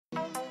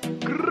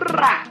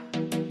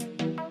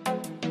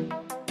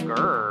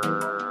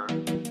Grr.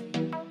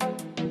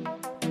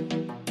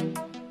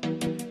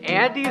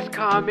 Andy's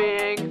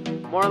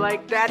coming, more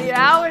like Daddy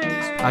Allen.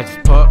 I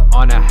just put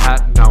on a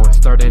hat, now it's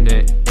starting to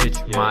itch.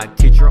 My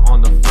teacher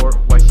on the floor,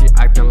 why she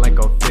acting like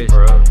a fish?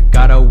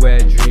 Got a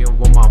wet dream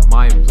with my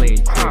mind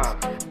playing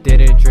tricks.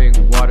 Didn't drink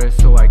water,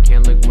 so I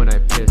can't look when I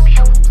piss.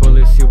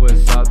 Toilet seat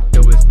was up,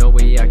 there was no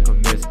way I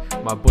could miss.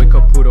 My boy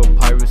Caputo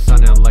Pirate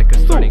sounding like a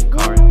starting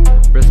car.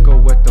 Briscoe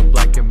with the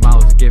black and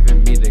mouse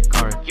giving me the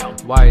car.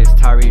 Why is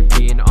Tyree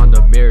being on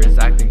the mirrors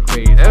acting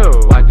crazy?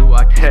 Why do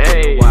I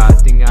keep why I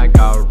think I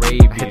got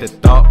rabies? I hit the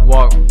dot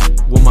walk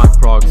with my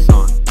Crocs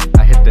on.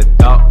 I hit the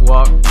dot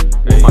walk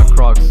with my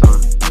Crocs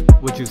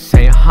on. What you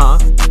say, huh?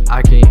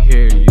 I can't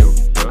hear you.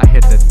 I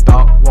hit the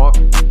dot walk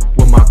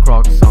with my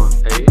Crocs on.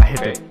 I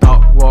hit the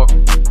dot walk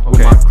with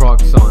my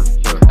Crocs on.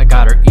 I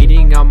got her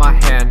eating on my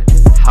hand,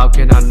 how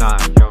can I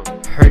not?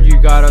 Heard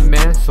you got a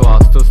man, so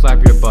I'll still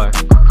slap your butt.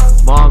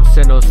 Mom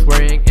said no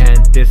swearing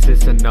and this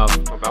is enough.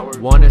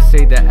 Wanna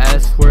say the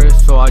S word,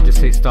 so I'll just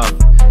say stuff.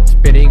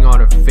 Spitting on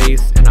her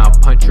face and I'll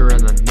punch her in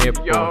the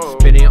nipple.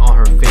 Spitting on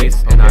her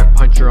face and I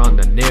punch her on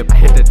the nipple. I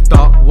hit the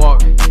dot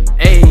walk,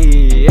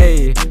 ayy,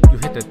 ayy. You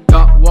hit the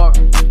dot walk,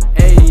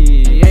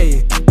 ayy,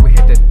 ayy. We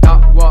hit the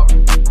dot walk,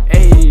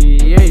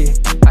 ayy,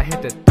 ayy. I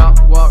hit the dot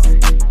walk,